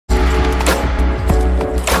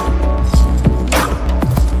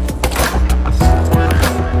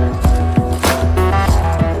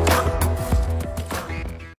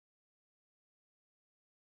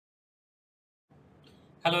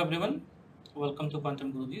Hello everyone, welcome to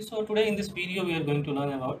Quantum Guruji. So today in this video we are going to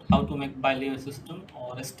learn about how to make bilayer system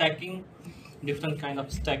or stacking, different kind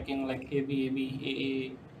of stacking like AB, AB,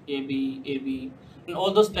 AA, AB, AB, and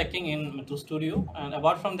all those stacking in Metal Studio. And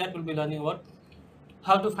apart from that, we'll be learning about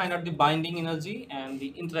how to find out the binding energy and the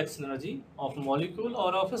interaction energy of a molecule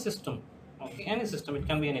or of a system. Okay, any system, it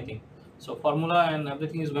can be anything. So formula and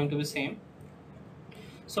everything is going to be same.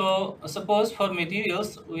 So suppose for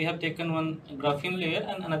materials we have taken one graphene layer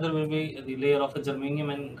and another will be the layer of a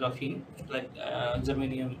germanium and graphene, like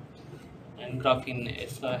germanium and graphene.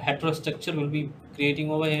 It's a heterostructure will be creating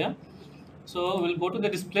over here. So we'll go to the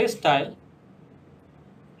display style,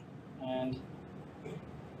 and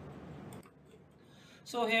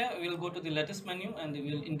so here we'll go to the lattice menu and we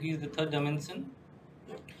will increase the third dimension.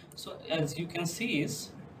 So as you can see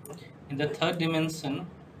is in the third dimension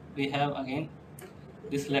we have again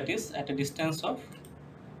this lattice at a distance of,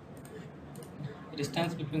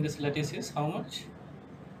 distance between this lattice is how much?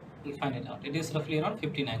 We'll find it out. It is roughly around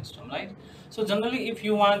 15 angstrom, right? So generally if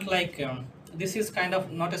you want like this is kind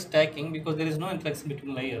of not a stacking because there is no interaction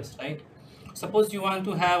between layers, right? Suppose you want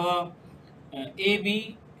to have a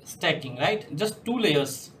AB stacking, right? Just two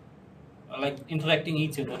layers like interacting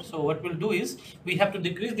each other. So what we'll do is we have to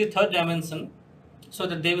decrease the third dimension so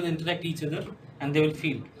that they will interact each other and they will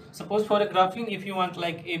feel. Suppose for a graphene, if you want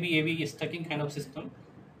like AB stacking kind of system,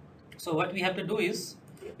 so what we have to do is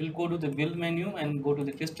we'll go to the build menu and go to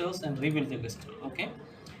the crystals and rebuild the crystal. Okay,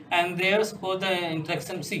 and there suppose the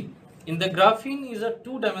interaction, see in the graphene is a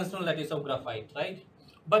two-dimensional lattice of graphite, right?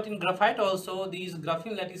 But in graphite also these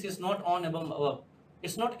graphene lattice is not on above,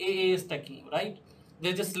 it's not AA stacking, right?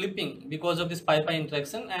 They're just slipping because of this pi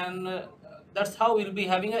interaction, and that's how we'll be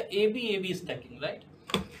having a AB stacking, right?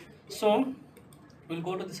 So we'll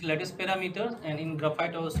go to this lattice parameter, and in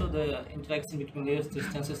graphite also the interaction between layers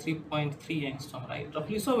distance is 3.3 angstrom, right?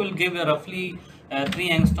 Roughly, so we'll give a roughly 3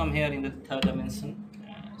 angstrom here in the third dimension.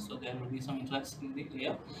 So there will be some interaction in the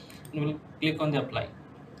layer, and we'll click on the apply.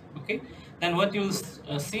 Okay, then what you'll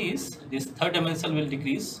see is this third dimension will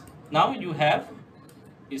decrease. Now you have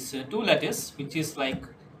is two lattice which is like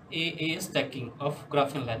AA stacking of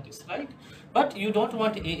graphene lattice, right? But you don't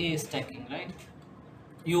want AA stacking, right?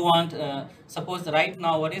 You want suppose right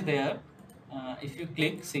now what is there, if you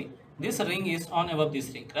click, see this ring is on above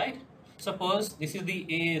this ring, right? Suppose this is the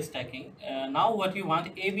AA stacking. Now what you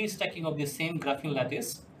want, AB stacking of the same graphene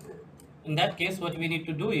lattice. In that case what we need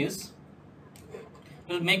to do is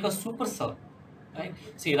we'll make a supercell, right?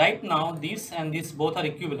 See right now these and these both are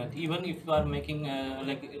equivalent. Even if you are making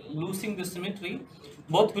like losing the symmetry,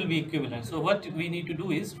 both will be equivalent. So what we need to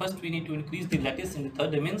do is first we need to increase the lattice in the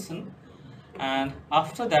third dimension, and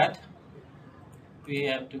after that we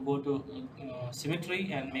have to go to symmetry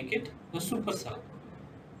and make it a supercell,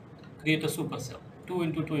 create a supercell, 2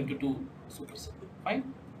 into 2 into 2 supercell.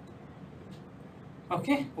 Fine.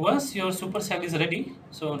 Okay, once your supercell is ready,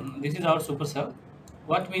 so this is our supercell.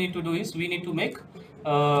 What we need to do is we need to make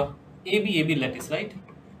AB lattice, right?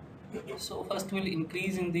 So first we'll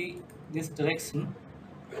increase in this direction,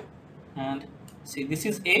 and see this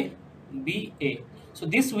is A, B, A. So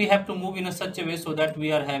this we have to move in a such a way so that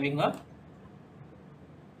we are having a,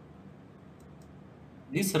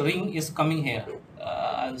 this ring is coming here.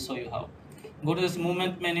 I'll show you how. Go to this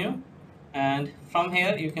movement menu, and from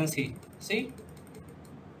here you can see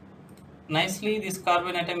nicely this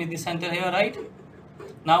carbon atom is the center here, right?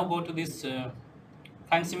 Now go to this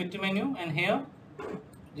find symmetry menu, and here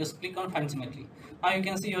just click on find symmetry. Now you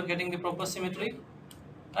can see you're getting the proper symmetry,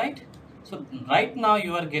 right? So right now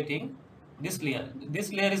you are getting this layer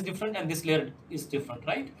is different and this layer is different,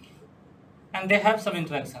 right? And they have some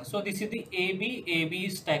interaction. So this is the AB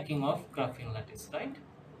stacking of graphene lattice, right?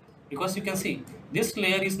 Because you can see this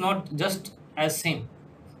layer is not just as same.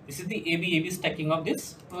 This is the AB stacking of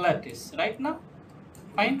this lattice right now.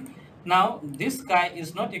 Fine. Now this guy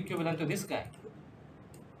is not equivalent to this guy.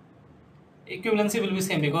 Equivalency will be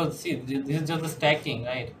same because see this is just the stacking,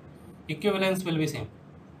 right? Equivalence will be same.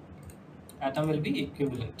 Atom will be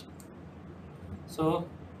equivalent. So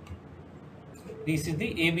this is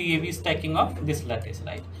the AB stacking of this lattice,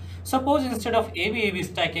 right? Suppose instead of AB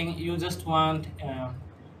stacking you just want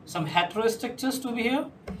some heterostructures to be here.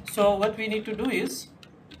 So what we need to do is,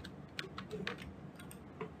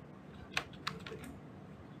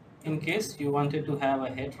 in case you wanted to have a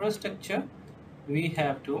heterostructure, we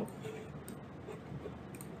have to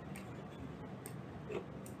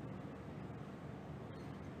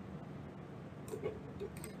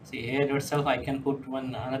see here itself I can put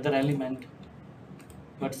one another element,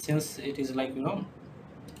 but since it is like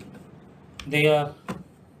they are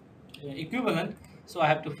equivalent, so I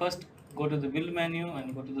have to first go to the build menu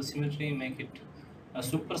and go to the symmetry, make it a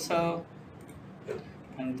supercell,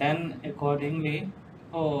 and then accordingly,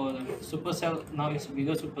 oh, the supercell now it's a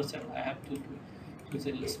bigger supercell. I have to use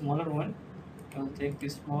a smaller one. I'll take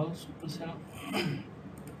this small supercell.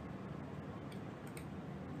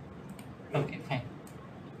 Okay, fine.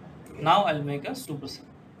 Now I'll make a supercell.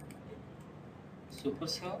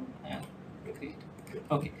 Supercell and create.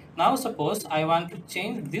 Okay. Now suppose I want to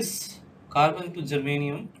change this carbon to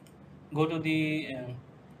germanium. Go to the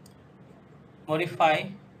modify,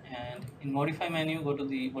 and in modify menu go to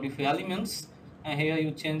the modify elements, and here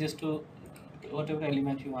you change this to whatever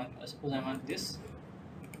element you want. Suppose I want this.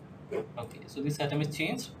 Okay, so this atom is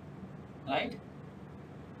changed, right?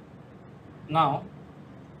 Now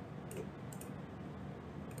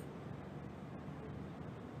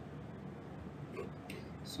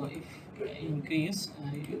so if I increase,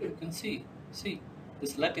 you can see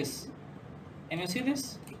this lattice. Can you see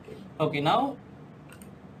this? Okay, now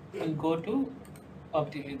we'll go to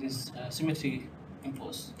optimize this symmetry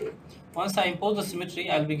impose. Once I impose the symmetry,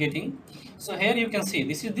 I'll be getting, so here you can see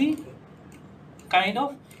this is the kind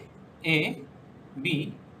of A,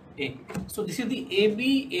 B, A. So this is the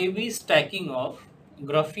AB stacking of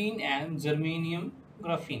graphene and germanium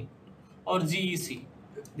graphene, or GEC.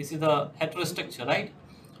 This is the heterostructure, right?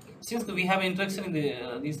 Since we have interaction in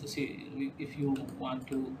the these, if you want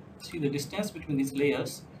to see the distance between these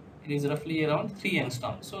layers, it is roughly around 3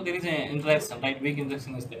 angstrom. So there is an interaction, right? Weak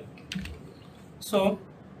interaction is there. So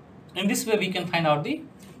in this way we can find out the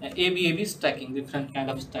AB stacking, different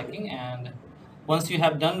kind of stacking. And once you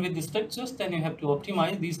have done with the structures, then you have to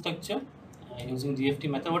optimize the structure using GFT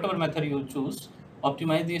method, whatever method you choose,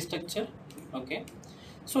 optimize the structure. Okay,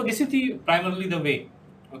 so this is the primarily the way.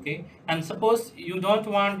 Okay, and suppose you don't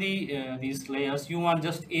want the these layers, you want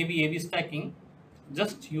just AB stacking,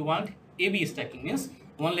 just you want AB stacking means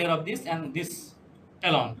one layer of this and this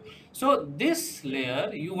alone. So this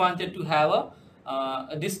layer you wanted to have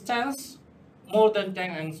a distance more than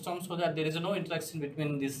 10 angstrom, so that there is no interaction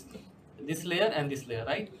between this layer and this layer,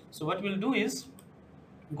 right? So what we'll do is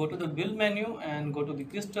go to the build menu and go to the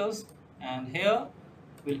crystals, and here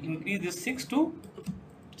we'll increase this 6 to,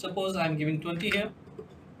 suppose I'm giving 20 here.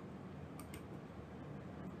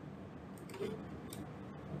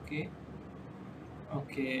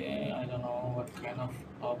 Okay, I don't know what kind of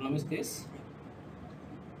problem is this.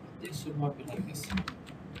 This should not be like this.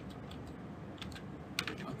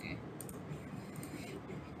 Okay,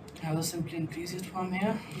 I will simply increase it from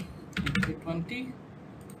here to 20.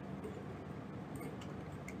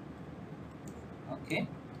 Okay,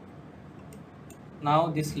 now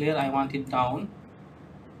this layer I want it down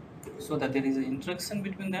so that there is an interaction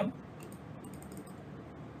between them.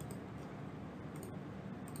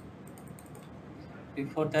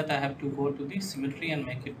 Before that I have to go to the symmetry and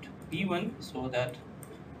make it even, so that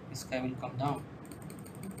this guy will come down.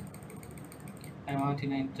 I want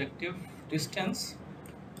in an interactive distance,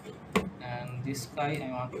 and this guy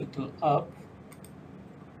I want little up.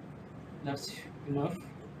 That's enough.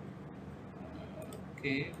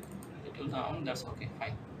 Okay, little down, that's okay,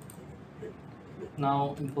 fine.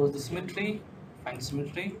 Now impose the symmetry, find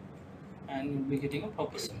symmetry, and you'll be getting a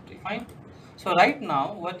proper symmetry. Fine. So right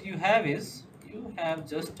now what you have is, you have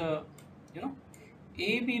just a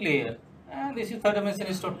AB layer, and this is third dimension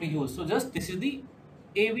is totally used. So just this is the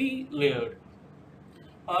AB layered,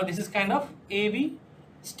 or this is kind of AB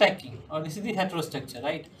stacking, or this is the heterostructure,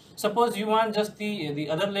 right? Suppose you want just the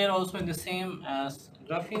other layer also in the same as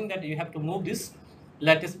graphene, that you have to move this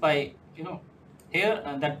lattice by here,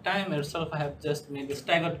 and that time itself I have just made the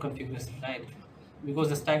staggered configuration, right? Because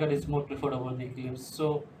the staggered is more preferred over the eclipse.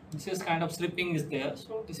 So this is kind of slipping is there,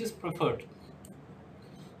 so this is preferred.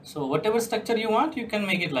 So whatever structure you want, you can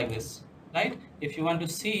make it like this, right? If you want to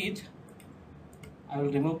see it, I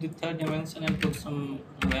will remove the third dimension and put some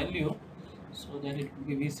value so that it will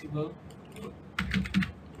be visible.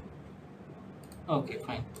 Okay,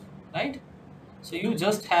 fine, right? So you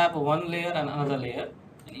just have one layer and another layer,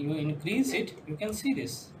 and you increase it, you can see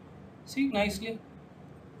this. See nicely.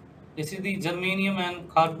 This is the germanium and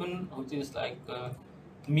carbon, which is like a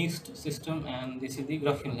mixed system, and this is the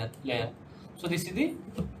graphene layer. So this is the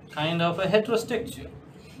kind of a heterostructure.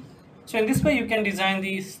 So in this way you can design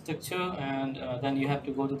the structure, and then you have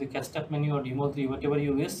to go to the CASTEP menu or demo 3, whatever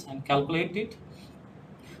you wish, and calculate it.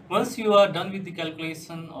 Once you are done with the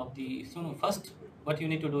calculation of the, so first what you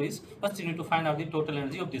need to do is, first you need to find out the total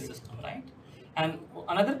energy of this system, right? And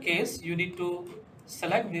another case, you need to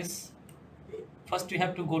select this. First you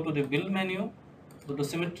have to go to the build menu, go to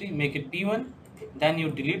symmetry, make it P1, then you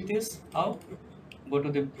delete this out, go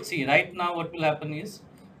to the, see right now what will happen is,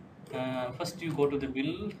 first you go to the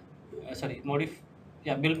build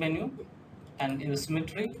build menu, and in the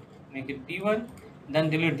symmetry make it P1, then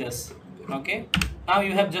delete this. Okay, now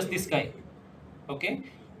you have just this guy. Okay,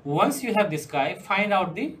 once you have this guy, find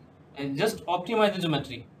out the just optimize the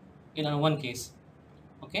geometry in one case.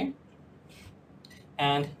 Okay,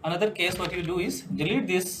 and another case what you do is delete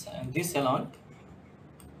this alone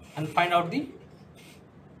and find out the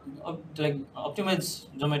optimize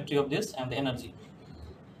geometry of this and the energy.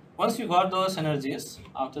 Once you got those energies,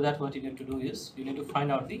 after that what you need to do is you need to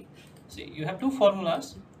find out the, see, you have two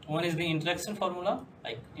formulas. One is the interaction formula,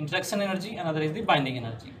 like interaction energy, another is the binding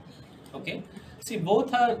energy. Okay, see,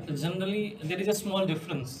 both are generally, there is a small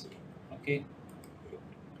difference. Okay,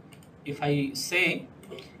 if I say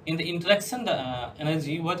in the interaction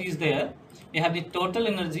energy, what is there, you have the total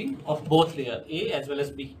energy of both layer A as well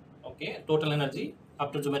as B. Okay, total energy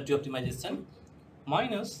after geometry optimization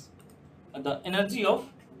minus the energy of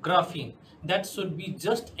graphene. That should be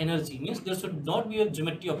just energy, means there should not be a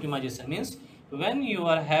geometry optimization. Means when you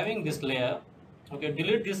are having this layer, okay,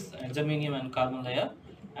 delete this germanium and carbon layer,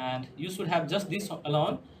 and you should have just this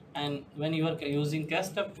alone. And when you are using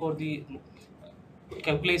CASTEP for the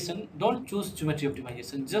calculation, don't choose geometry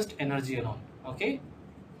optimization, just energy alone. Okay,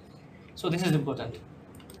 so this is important.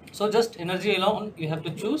 So just energy alone you have to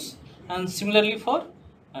choose, and similarly for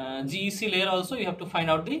GEC layer also you have to find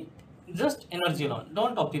out the just energy alone,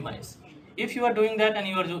 don't optimize. If you are doing that and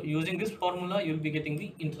you are using this formula, you will be getting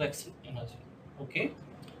the interaction energy. Okay,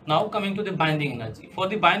 now coming to the binding energy. For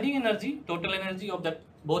the binding energy, total energy of that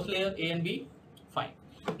both layer A and B, fine.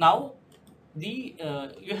 Now the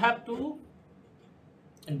you have to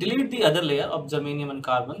delete the other layer of germanium and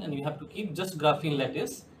carbon, and you have to keep just graphene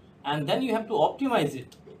lattice, and then you have to optimize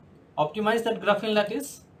it. Optimize that graphene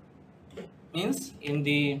lattice means in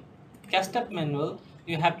the CASTEP manual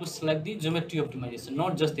you have to select the geometry optimization,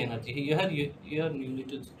 not just the energy. Here you need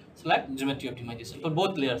to select geometry optimization for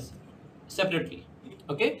both layers separately.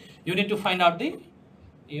 Okay, you need to find out the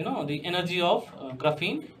the energy of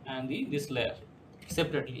graphene and this layer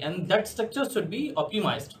separately, and that structure should be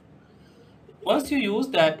optimized. Once you use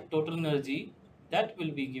that total energy, that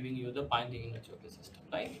will be giving you the binding energy of the system,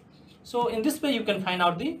 right? So in this way you can find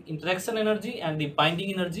out the interaction energy and the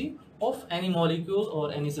binding energy of any molecule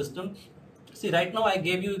or any system. See, right now I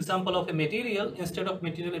gave you example of a material. Instead of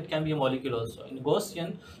material, it can be a molecule also. In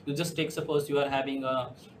Gaussian, you just take, suppose you are having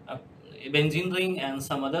a benzene ring and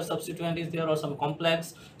some other substituent is there or some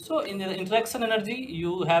complex. So in the interaction energy,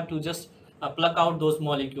 you have to just pluck out those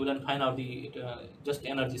molecule and find out the just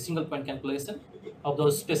energy, single point calculation of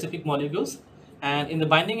those specific molecules. And in the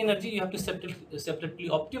binding energy, you have to separately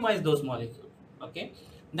optimize those molecules. Okay,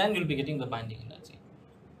 then you'll be getting the binding energy.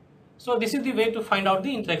 So this is the way to find out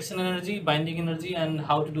the interaction energy, binding energy, and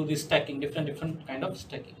how to do this stacking, different kind of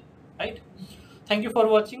stacking, right? Thank you for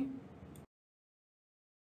watching.